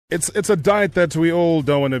It's a diet that we all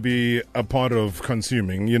don't want to be a part of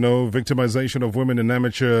consuming. You know, victimization of women in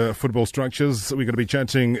amateur football structures. We're going to be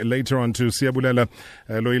chatting later on to Velile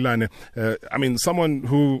Mbuli. Someone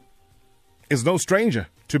who is no stranger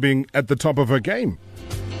to being at the top of her game.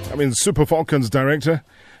 Super Falcons director,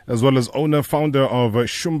 as well as owner, founder of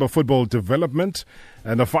Shumba Football Development,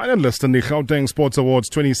 and a finalist in the Gauteng Sports Awards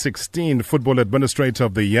 2016 Football Administrator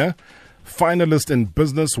of the Year. Finalist in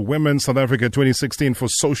Business Women South Africa 2016 for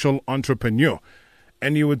Social Entrepreneur.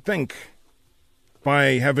 And you would think,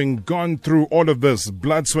 by having gone through all of this,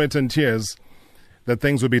 blood, sweat and tears, that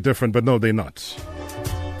things would be different, but no, they're not.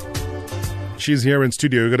 She's here in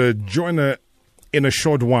studio. We're going to join her in a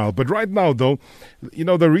short while. But right now, though,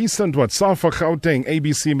 the recent SAFA Gauteng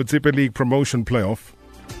ABC Motsepe League promotion playoff,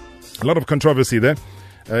 a lot of controversy there.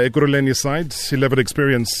 Ekurhuleni side, 11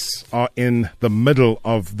 experience are in the middle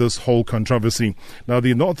of this whole controversy. Now,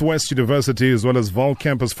 the Northwest University as well as Val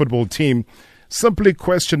Campus football team simply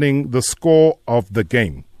questioning the score of the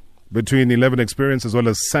game between 11 experience as well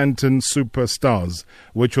as Santon Superstars,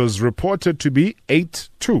 which was reported to be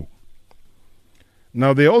 8-2.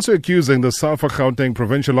 Now, they're also accusing the SAFA Gauteng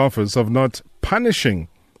Provincial Office of not punishing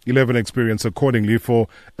 11 experience accordingly for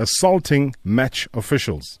assaulting match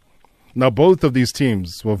officials. Now, both of these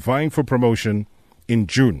teams were vying for promotion in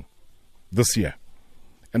June this year,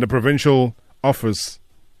 and the provincial office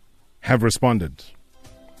have responded.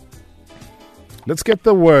 Let's get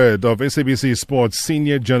the word of SABC Sports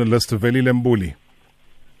senior journalist Velile Mbuli,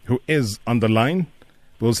 who is on the line.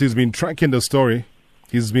 Well, he's been tracking the story.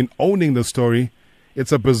 He's been owning the story.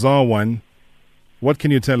 It's a bizarre one. What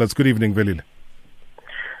can you tell us? Good evening, Velile.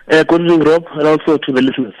 Good evening, Rob, and also to the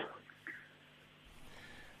listeners.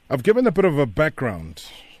 I've given a bit of a background.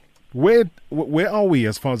 Where are we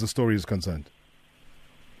as far as the story is concerned?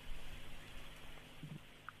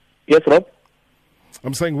 Yes, Rob?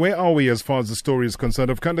 I'm saying, where are we as far as the story is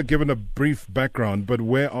concerned? I've kind of given a brief background, but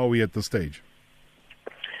where are we at this stage?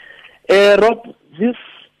 Rob, this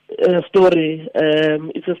story,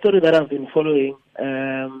 it's a story that I've been following,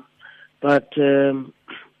 but these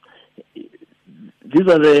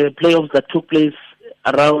are the playoffs that took place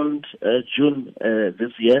around June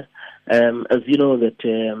this year. As you know, that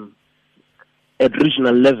at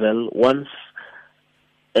regional level, once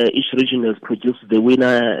each region has produced the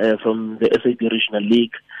winner from the SAP Regional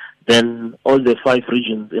League, then all the 5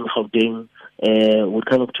 regions in Gauteng would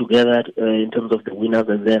come up together in terms of the winners,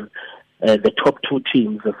 and then the top 2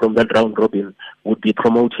 teams from that round robin would be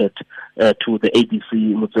promoted to the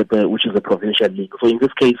ABC Motsepe, which is a provincial league. So in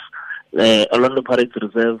this case, Orlando Pirates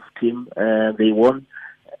reserve team, they won.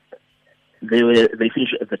 They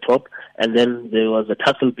finished at the top, and then there was a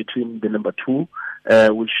tussle between the number 2,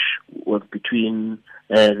 which was between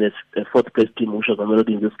the 4th place team, which was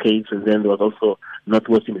Mamelodi in this case, and then there was also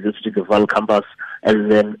Northwest University, the Val Campus, and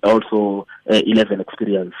then also 11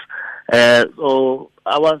 experience. So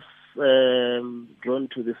I was drawn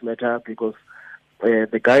to this matter because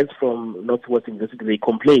the guys from Northwest University, they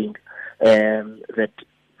complained that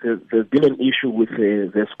there's been an issue with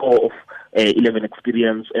the score of 11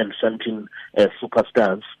 experience and Santon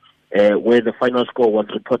Superstars, where the final score was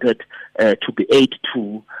reported to be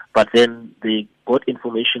 8-2, but then they got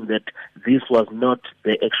information that this was not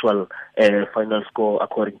the actual final score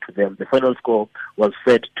according to them. The final score was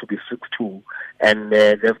said to be 6-2, and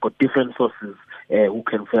they've got different sources who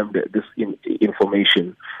confirmed this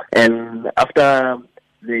information. And after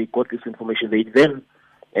they got this information, they then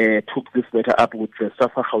took this matter up with the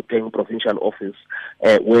SAFA Gauteng Provincial Office,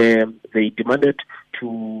 where they demanded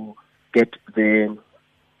to get the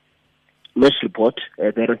match report,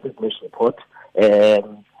 the recent match report,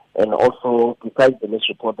 and also besides the match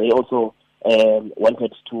report, they also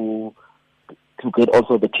wanted to get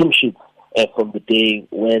also the team sheets from the day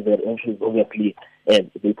where the entries obviously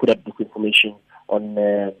they put up this information on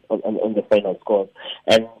the final score,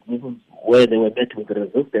 and this is where they were met with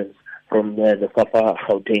resistance from the SAFA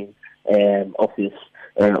Gauteng office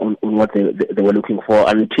on what they were looking for,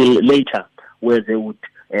 until later, where they would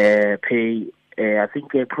pay, I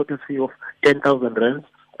think, a protest fee of 10,000 rands,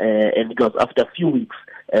 and it was after a few weeks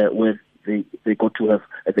where they got to have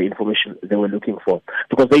the information they were looking for,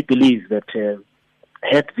 because they believe that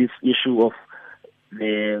had this issue of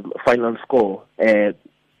the final score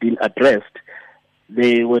been addressed,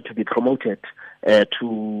 they were to be promoted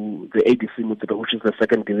to the ABC Motsepe, which is the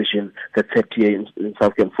 2nd division that's set here in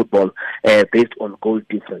South African football, based on goal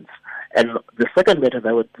difference. And the second matter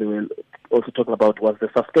that they were also talking about was the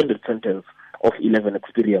suspended sentence of 11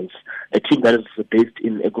 experience, a team that is based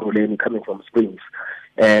in Ekurhuleni, coming from Springs,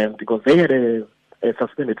 because they had a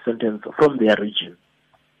suspended sentence from their region.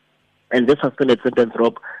 And this suspended sentence,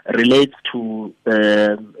 Rob, relates to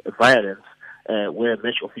violence where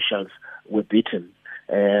match officials were beaten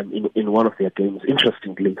in one of their games.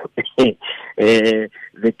 Interestingly,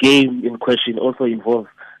 the game in question also involves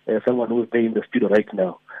someone who is there in the studio right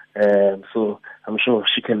now. So I'm sure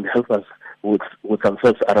she can help us with some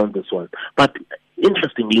thoughts around this one. But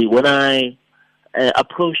interestingly, when I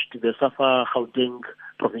approached the SAFA Gauteng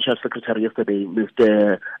Provincial Secretary yesterday,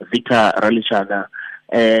 Mr. Victor Ralichana,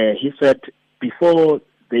 he said before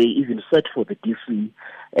they even set for the DC,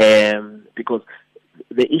 because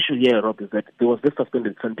the issue here, Rob, is that there was this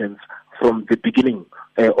suspended sentence from the beginning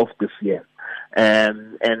of this year.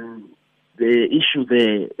 And the issue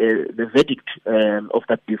there, the verdict of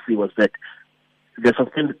that DC was that the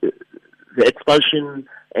expulsion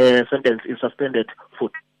sentence is suspended for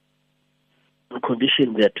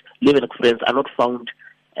condition that living experience are not found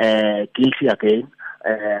guilty again,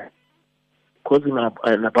 causing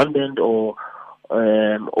an abandonment or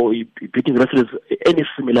beating residents, any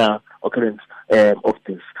similar occurrence of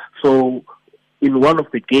this. So, in one of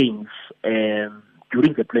the games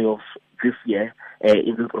during the playoffs this year,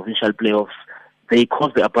 in the provincial playoffs, they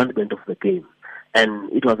caused the abandonment of the game, and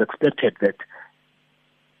it was expected that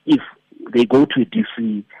if they go to a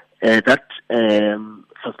DC, that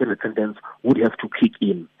suspended sentence would have to kick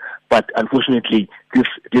in. But unfortunately, this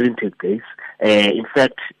didn't take place. In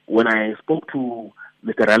fact, when I spoke to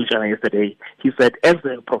Mr. Ralichana yesterday, he said as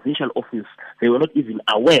the provincial office, they were not even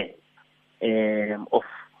aware of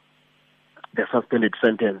the suspended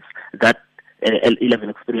sentence that L11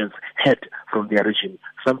 experience had from their region,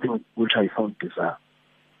 something which I found bizarre.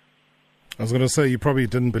 I was going to say, you probably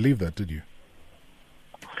didn't believe that, did you?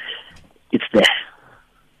 It's there.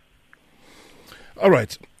 All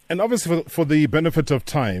right. And obviously for the benefit of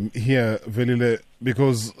time here, Velile,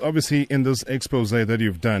 because obviously in this expose that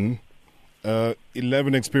you've done,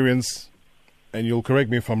 11 experience, and you'll correct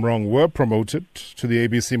me if I'm wrong, were promoted to the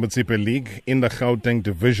ABC Motsepe League in the Gauteng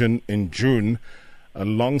division in June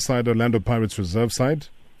alongside Orlando Pirates reserve side,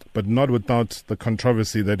 but not without the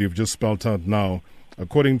controversy that you've just spelled out now.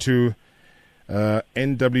 According to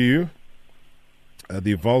NWU,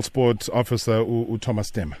 the Volsport officer, Thomas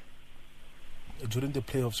Tema. During the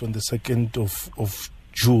playoffs on the 2nd of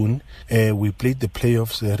June, we played the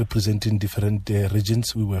playoffs representing different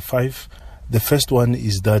regions. We were 5. The first one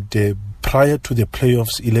is that prior to the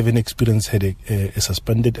playoffs, 11 experience had a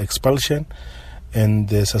suspended expulsion, and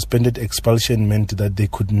the suspended expulsion meant that they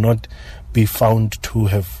could not be found to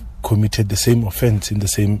have committed the same offense in the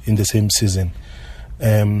same season.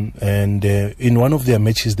 And in one of their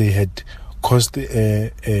matches, they had caused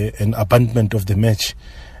an abandonment of the match,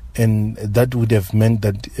 and that would have meant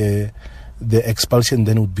that the expulsion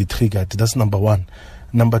then would be triggered. That's number one.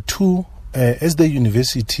 Number two, as the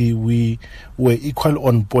university, we were equal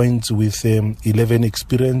on points with 11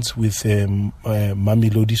 experience, with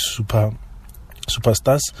Mamelodi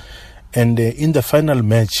Superstars, and in the final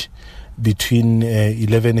match between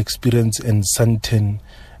 11 experience and Santen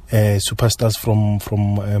Superstars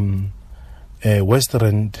from West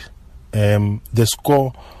Rand, the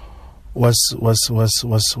score was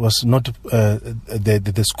not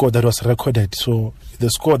the score that was recorded. So the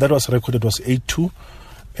score that was recorded was 8-2,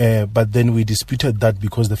 but then we disputed that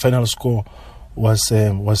because the final score was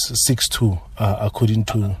 6-2 according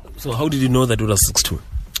to. So how did you know that it was 6-2?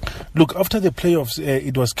 Look, after the playoffs,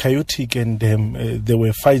 it was chaotic, and there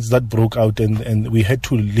were fights that broke out, and we had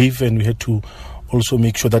to leave, and we had to also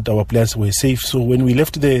make sure that our players were safe. So when we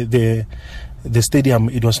left the stadium,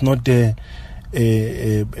 it was not a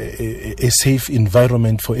safe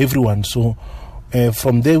environment for everyone. So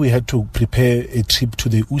from there, we had to prepare a trip to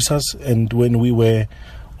the USAs, and when we were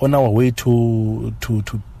on our way to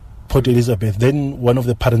Port Elizabeth, then one of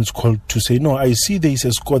the parents called to say, no, I see there is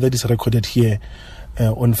a score that is recorded here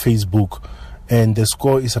on Facebook, and the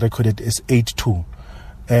score is recorded as 8-2.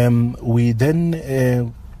 We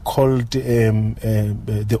then called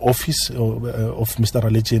the office of Mr.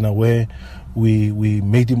 Ralichana, where we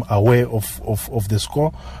made him aware of the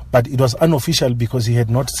score, but it was unofficial because he had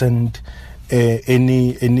not sent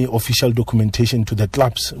any official documentation to the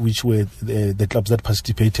clubs, which were the clubs that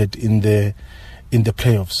participated in the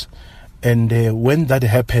playoffs. And when that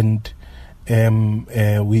happened,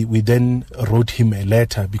 we then wrote him a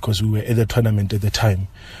letter, because we were at the tournament at the time.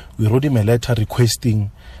 We wrote him a letter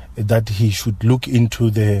requesting that he should look into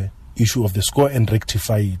the issue of the score and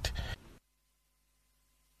rectify it.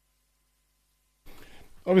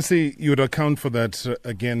 Obviously, you would account for that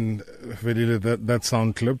again, Velile, that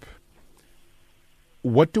sound clip.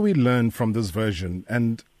 What do we learn from this version?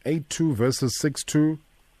 And 8-2 versus 6-2,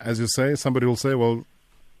 as you say, somebody will say, well,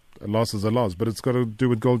 a loss is a loss, but it's got to do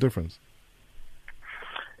with goal difference.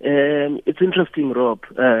 It's interesting, Rob,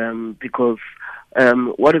 because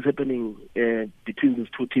what is happening between these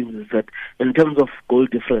two teams is that in terms of goal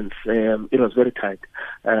difference, it was very tight.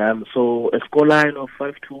 So a scoreline of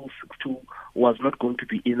 5-2, 6-2 was not going to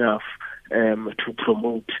be enough to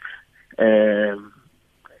promote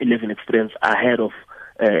 11 experience ahead of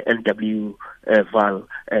NW Val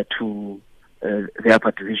to the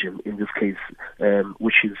upper division in this case,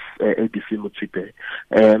 which is ABC Motsepe.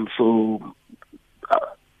 So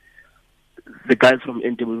the guys from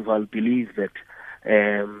NW Val believe that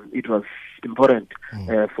it was important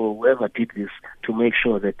for whoever did this to make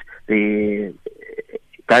sure that the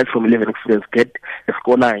guys from 11 experience get a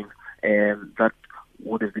scoreline that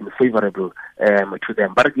would have been favorable to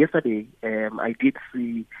them. But yesterday, I did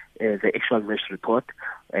see the actual match report,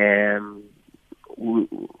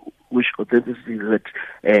 which authenticity that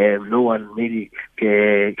no one maybe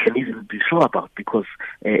can even be sure about, because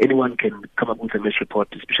anyone can come up with a match report,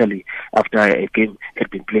 especially after a game had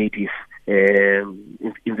been played, if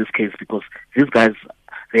in this case, because these guys,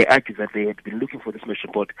 they argue that they had been looking for this match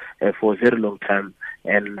report for a very long time,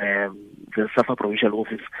 and the SAFA provincial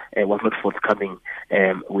office was not forthcoming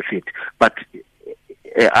with it. But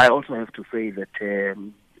I also have to say that,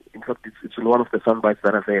 in fact, it's in one of the soundbites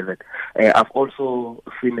that I say that I've also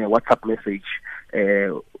seen a WhatsApp message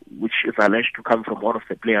which is alleged to come from one of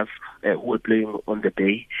the players who were playing on the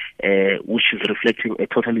day, which is reflecting a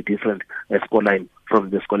totally different scoreline from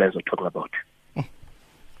the scorelines we're talking about.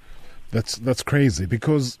 That's crazy,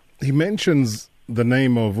 because he mentions the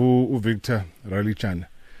name of Victor Ralichan,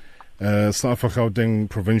 SAFA Gauteng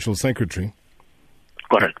Provincial Secretary.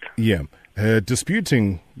 Correct. Yeah.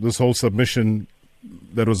 Disputing this whole submission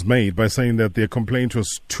that was made by saying that their complaint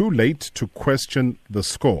was too late to question the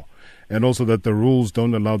score, and also that the rules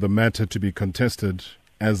don't allow the matter to be contested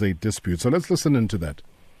as a dispute. So let's listen into that.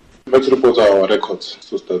 Match reports are our records,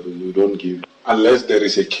 so that we don't give, unless there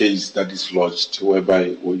is a case that is lodged,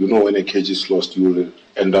 whereby, when a case is lost, you will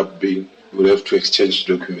end up you will have to exchange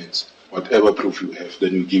documents. Whatever proof you have,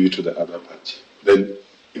 then you give it to the other party. Then,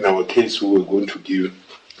 in our case, we were going to give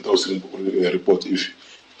those reports if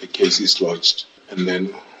a case is lodged. And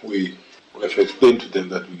then we have explained to them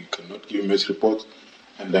that we cannot give match reports.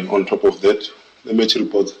 And then on top of that, the match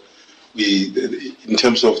reports, in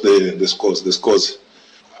terms of the scores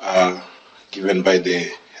are given by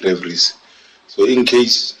the referees. So in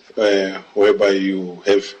case whereby you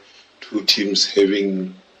have two teams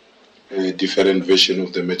having a different version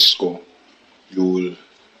of the match score, you will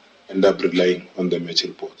end up relying on the match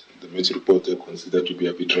report. The match report are considered to be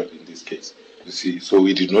arbitrary in this case. You see, so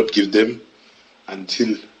we did not give them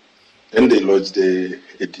until then they lodged a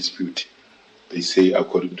dispute. They say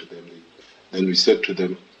according to them. Then we said to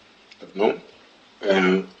them that no,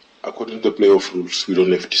 according to the playoff rules, we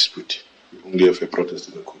don't have dispute. We only have a protest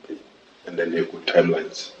and a complaint. And then they put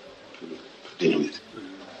timelines to deal with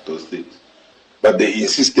those things. But they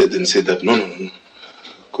insisted and said that no.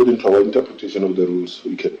 According to our interpretation of the rules,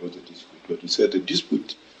 we can lodge a dispute. But we said the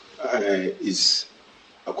dispute is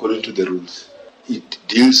according to the rules. It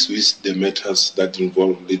deals with the matters that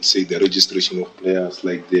involve, let's say, the registration of players,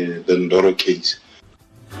 like the Ndoro case.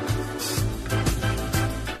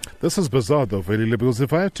 This is bizarre, though, Velile, because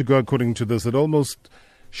if I have to go according to this, it almost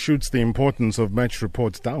shoots the importance of match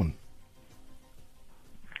reports down.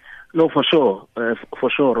 No, for sure,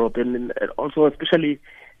 Rob. And also, especially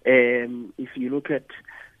if you look at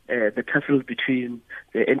the tussle between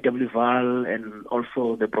the NW Val and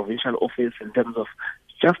also the provincial office in terms of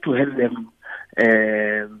just to hand them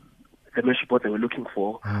the match report they were looking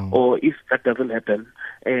for, or if that doesn't happen,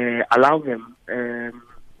 allow them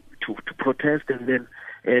to protest, and then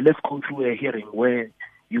let's go through a hearing where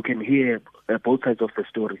you can hear both sides of the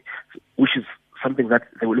story, which is something that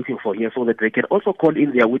they were looking for here, so that they can also call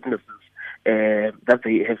in their witnesses that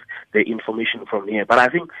they have the information from here. But I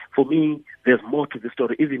think for me, there's more to the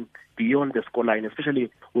story, even beyond the scoreline, especially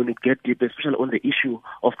when it gets deep, especially on the issue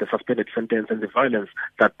of the suspended sentence and the violence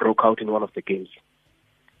that broke out in one of the games.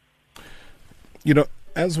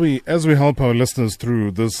 As we help our listeners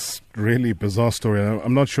through this really bizarre story,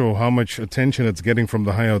 I'm not sure how much attention it's getting from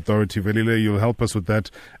the higher authority. Velile, you'll help us with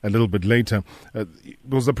that a little bit later.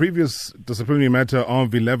 Was the previous disciplinary matter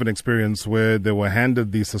of 11 experience where they were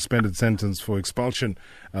handed the suspended sentence for expulsion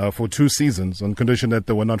for 2 seasons on condition that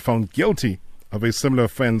they were not found guilty of a similar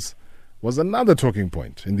offence, was another talking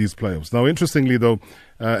point in these playoffs. Now, interestingly, though,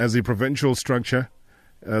 as a provincial structure,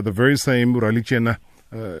 the very same Ralichan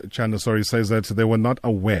says that they were not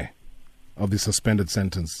aware of the suspended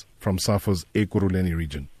sentence from SAFA's Ekurhuleni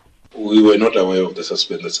region. We were not aware of the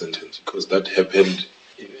suspended sentence because that happened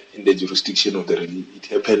in the jurisdiction of the referee. It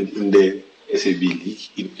happened in the SAB League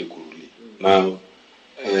in Ekurhuleni. Now,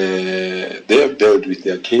 they have dealt with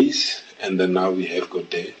their case, and then now we have got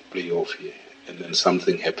the playoff here, and then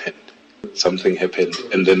something happened.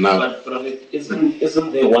 And then now... But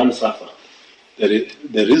isn't there one SAFA?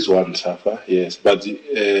 There is one SAFA, yes, but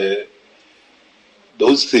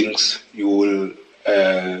those things you will,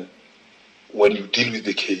 when you deal with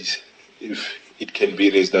the case, if it can be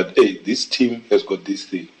raised that, hey, this team has got this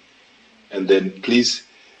thing, and then please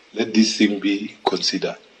let this thing be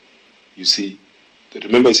considered. You see,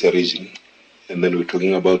 remember it's a region, and then we're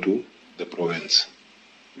talking about the province.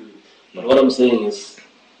 But what I'm saying is,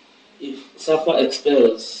 if SAFA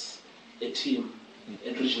expels a team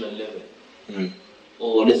at regional level,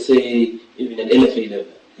 or let's say even at LFA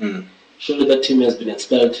level, surely that team has been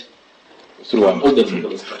expelled throughout all the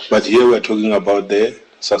football instructions. But here we're talking about the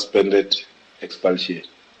suspended expulsion,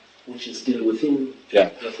 which is still within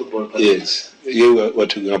the football practice. Yes, here we're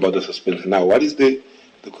talking about the suspension. Now, what is the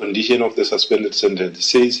condition of the suspended sentence? It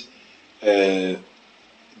says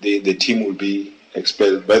the team will be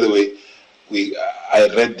expelled. By the way, I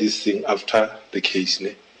read this thing after the case.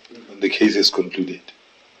 When the case is concluded,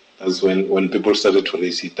 that's when people started to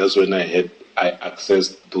raise it. That's when I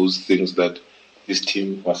accessed those things that this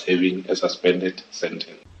team was having a suspended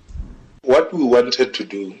sentence. What we wanted to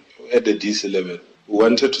do at the DC level, we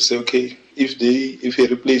wanted to say, okay, if a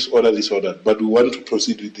replace order is ordered, but we want to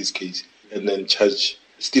proceed with this case and then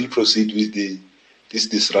still proceed with this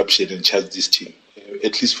disruption and charge this team,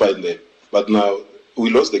 at least find them. But now we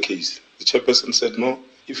lost the case. The chairperson said, no,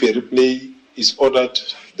 if a replay is ordered,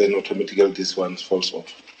 then automatically this one falls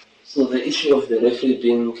off. So the issue of the referee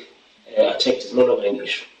being attacked is no longer an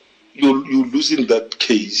issue? You losing that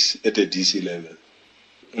case at the DC level.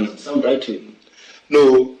 Sound right to you?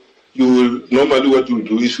 No, normally what you will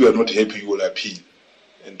do, if you are not happy, you will appeal.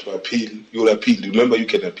 And to appeal, you will appeal. Remember, you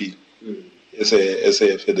can appeal as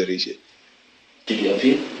a federation. Did you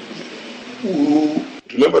appeal?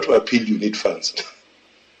 Remember, to appeal, you need funds.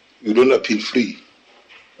 You don't appeal free.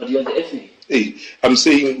 But you are the FA. Hey, I'm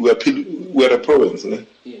saying we are a province.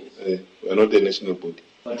 Yes. We are not a national body.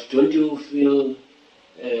 But don't you feel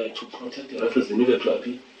to protect the referees you needed to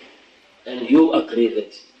appeal? And you agree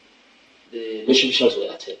that the nation officials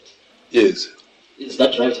were attacked? Yes. Is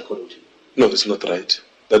that right according to you? No, it's not right.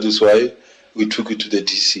 That is why we took it to the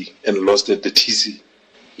DC and lost at the TC.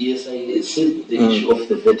 Yes, I see the issue of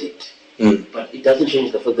the verdict. But it doesn't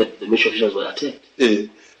change the fact that the nation officials were attacked. Yeah.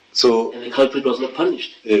 And the culprit was not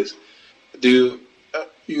punished. Yes. There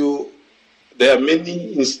are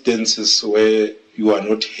many instances where you are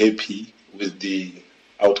not happy with the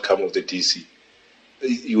outcome of the DC.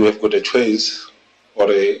 You have got a choice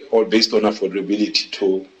or based on affordability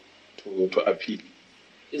to appeal.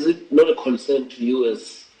 Is it not a concern to you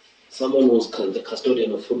as someone who's the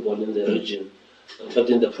custodian of football in the region, in fact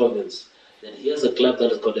in the province, that he has a club that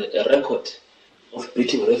has got a record of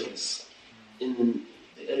beating referees in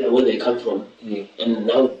the area where they come from, and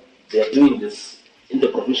now they are doing this in the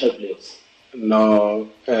provincial playoffs? No,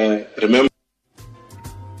 remember.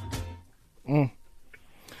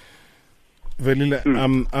 Velile,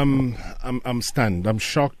 I'm stunned. I'm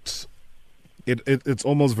shocked. It's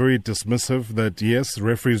almost very dismissive that yes,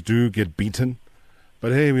 referees do get beaten,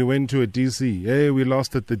 but hey, we went to a DC. Hey, we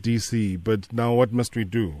lost at the DC. But now, what must we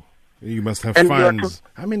do? You must have funds.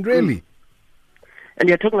 I mean, really. And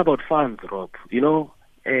you're talking about funds, Rob.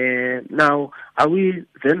 Now, are we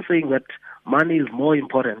then saying that money is more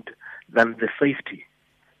important than the safety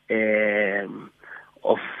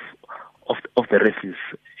of the referees?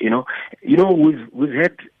 We've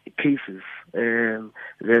had cases.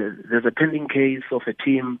 There's a pending case of a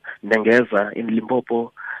team, Nengeza, in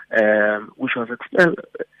Limpopo, which was expelled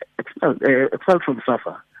from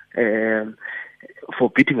SAFA for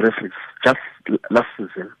beating referees just last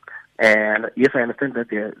season. And yes, I understand that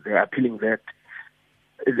they're appealing that.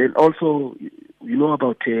 Then also,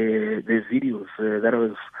 about the videos that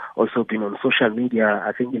was also been on social media,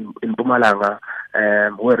 I think in Mpumalanga,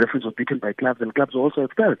 where referees were beaten by clubs, and clubs were also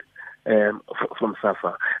expelled from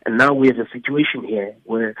SAFA. And now we have a situation here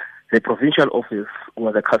where the provincial office,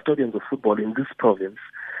 or the custodians of football in this province,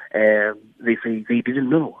 they say they didn't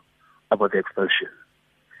know about the expulsion.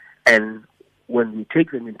 And when we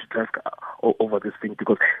take them into task over this thing,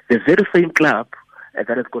 because the very same club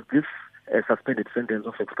that has got this suspended sentence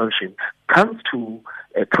of expulsion comes to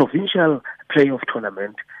a provincial playoff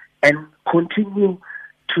tournament and continue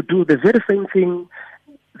to do the very same thing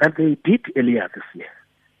that they did earlier this year,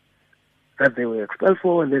 that they were expelled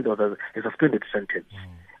for, and then there was a suspended sentence.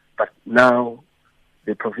 But now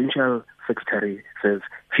the provincial secretary says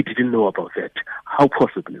he didn't know about that. How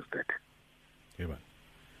possible is that? Yeah, man.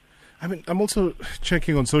 I mean, I'm also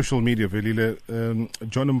checking on social media, Velile.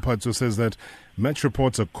 John Mpatso says that match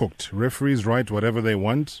reports are cooked. Referees write whatever they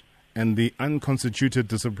want, and the unconstituted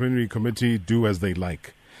disciplinary committee do as they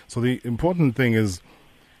like. So the important thing is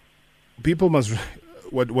people must...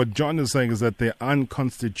 What John is saying is that the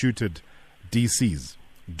unconstituted DCs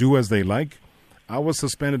do as they like. I was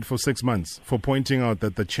suspended for 6 months for pointing out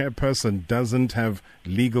that the chairperson doesn't have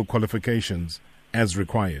legal qualifications as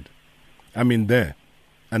required. I mean,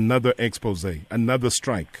 another expose, another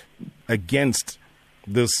strike against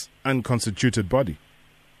this unconstituted body.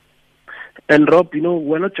 And Rob,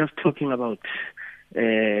 we're not just talking about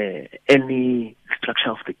any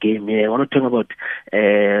structure of the game here. We're not talking about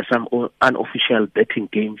some unofficial betting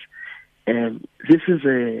games. This is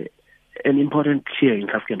an important tier in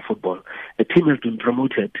South African football. The team has been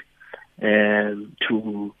promoted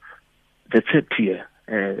to the third tier,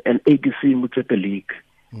 an ABC Motsepe League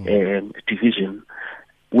division,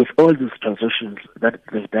 with all these transactions that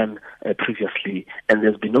they've done previously, and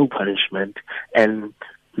there's been no punishment. And,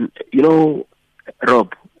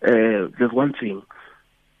 Rob, there's one thing.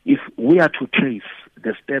 If we are to trace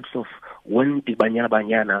the steps of when the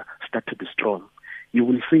Banyana started to be strong, you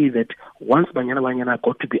will see that once Banyana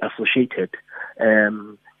got to be associated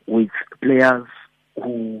with players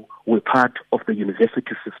who were part of the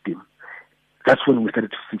university system, that's when we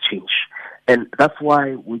started to see change. And that's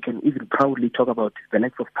why we can even proudly talk about the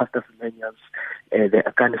likes of Pastor Semenias, the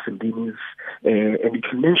Akane Sendinis, and you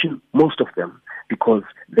can mention most of them because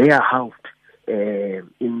they are housed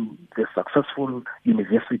in the successful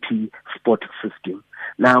university sport system.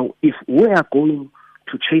 Now, if we are going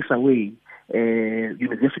to chase away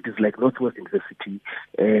universities like Northwest University,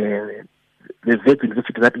 the Vet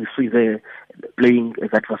University that we see there playing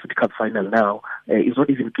that Varsity Cup final now is not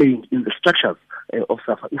even playing in the structures of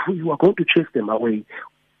SAFA. If we are going to chase them away,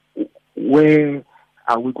 where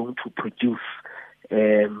are we going to produce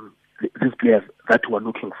these players that we are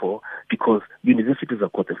looking for? Because universities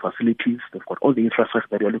have got the facilities, they've got all the infrastructure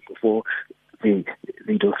that we are looking for. They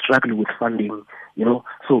don't struggle with funding,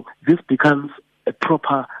 So this becomes a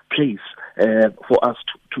proper place for us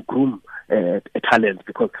to groom a talent,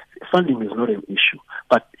 because funding is not an issue.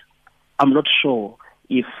 But I'm not sure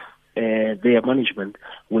if their management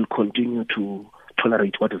will continue to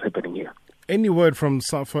tolerate what is happening here. Any word from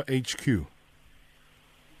SAFA HQ?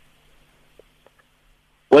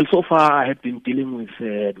 Well, so far I have been dealing with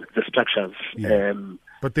the structures. Yeah.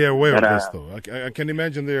 But they're aware of this, though. I can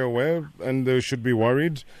imagine they're aware, and they should be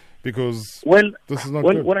worried because this is not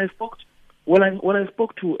good. When I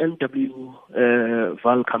spoke to NW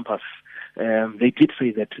Val campus, they did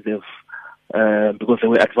say that they've because they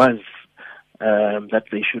were advised that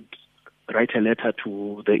they should write a letter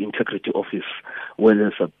to the integrity office where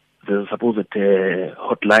there's supposed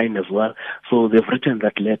hotline as well. So they've written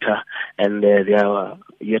that letter, and they are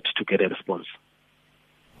yet to get a response.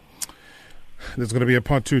 There's going to be a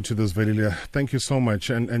part 2 to this, Velile. Thank you so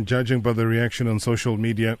much. And judging by the reaction on social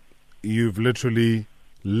media, you've literally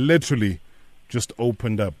just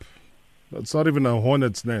opened up. It's not even a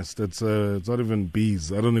hornet's nest. It's not even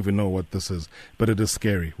bees. I don't even know what this is, but it is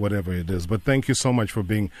scary, whatever it is. But thank you so much for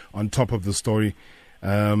being on top of the story.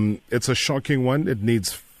 It's a shocking one. It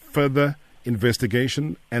needs further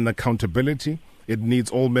investigation and accountability. It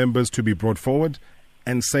needs all members to be brought forward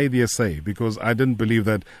and say their say, because I didn't believe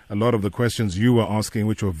that a lot of the questions you were asking,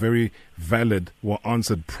 which were very valid, were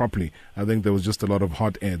answered properly. I think there was just a lot of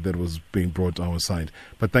hot air that was being brought our side.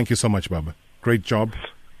 But thank you so much, Baba. Great job.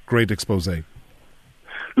 Great expose.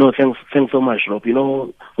 No, thanks so much, Rob.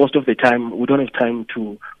 Most of the time we don't have time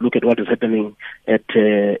to look at what is happening at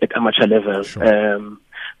amateur level. Sure.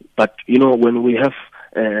 But when we have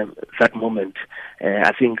that moment,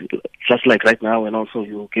 I think just like right now, and also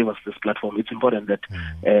you gave us this platform, it's important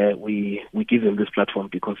that we give them this platform,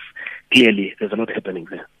 because clearly there's a lot happening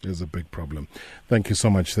there. There's a big problem. Thank you so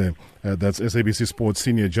much there. That's SABC Sports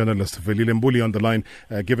senior journalist Velile Mbuli on the line,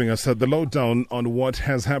 giving us the lowdown on what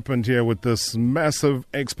has happened here with this massive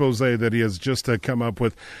expose that he has just come up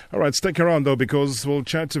with. All right, stick around though, because we'll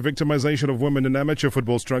chat to victimization of women in amateur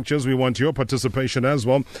football structures. We want your participation as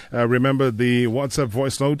well. Remember the WhatsApp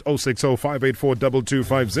voice note 060 584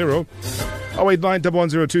 2250. 089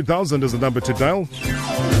 110 2000 is the number to dial.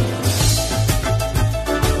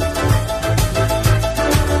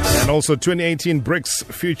 And also 2018 BRICS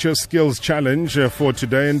Future Skills Challenge for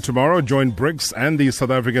today and tomorrow. Join BRICS and the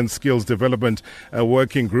South African Skills Development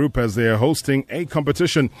Working Group as they are hosting a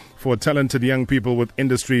competition for talented young people with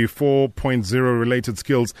Industry 4.0 related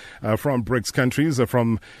skills from BRICS countries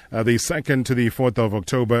from the 2nd to the 4th of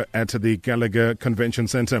October at the Gallagher Convention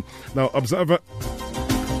Center. Now, observe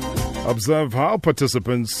how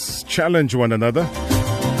participants challenge one another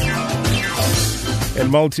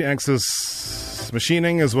in multi-axis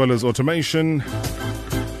machining as well as automation,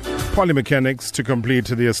 polymechanics to complete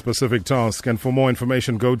their specific task. And for more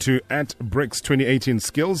information, go to @BRICS 2018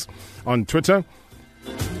 Skills on Twitter,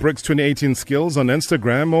 BRICS 2018 Skills on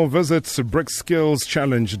Instagram, or visit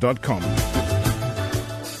brickskillschallenge.com.